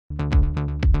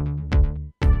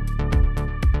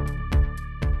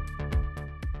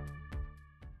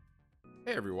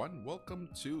Hey everyone, welcome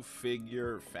to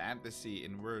Figure Fantasy,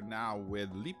 and we're now with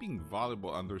Leaping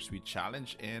Volleyball Undersweet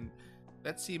Challenge, and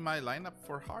let's see my lineup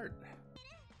for hard.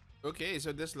 Okay,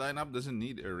 so this lineup doesn't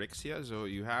need Erixia, so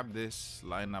you have this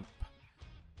lineup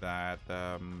that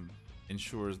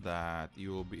ensures that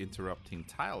you will be interrupting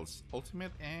tiles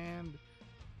ultimate, and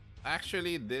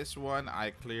actually this one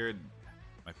I cleared,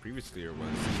 my previous clear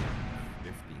was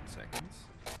 15 seconds.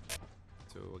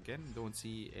 So again, don't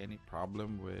see any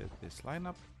problem with this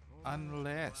lineup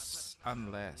unless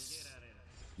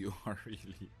you are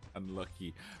really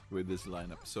unlucky with this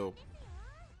lineup. So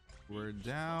we're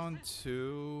down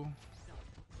to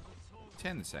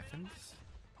 10 seconds.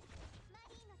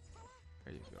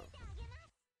 There you go.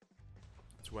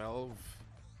 12.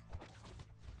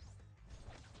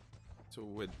 So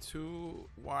with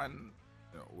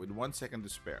 1 second to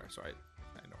spare. So I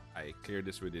know I cleared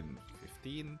this within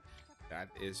 15. That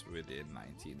is within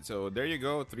 19. So there you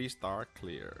go, 3-star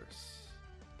clears.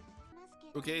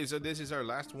 Okay, so this is our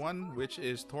last one, which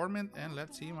is Torment, and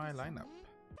let's see my lineup.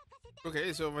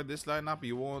 Okay, so for this lineup,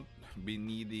 you won't be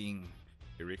needing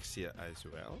Erixia as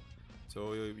well.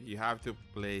 So you have to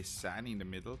place Sani in the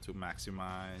middle to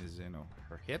maximize,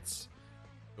 her hits.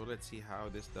 So let's see how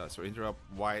this does. So interrupt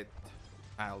white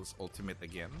tiles ultimate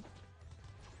again.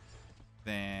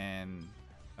 Then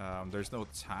there's no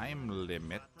time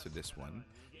limit to this one.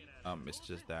 It's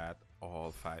just that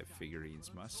all 5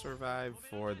 figurines must survive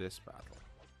for this battle.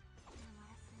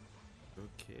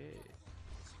 Okay.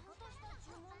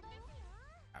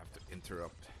 Have to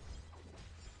interrupt.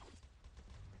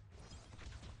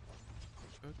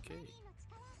 Okay.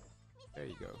 There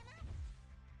you go.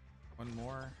 One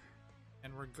more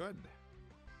and we're good.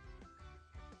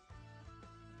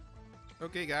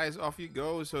 Okay guys, off you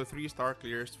go. So 3-star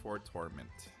clears for Torment.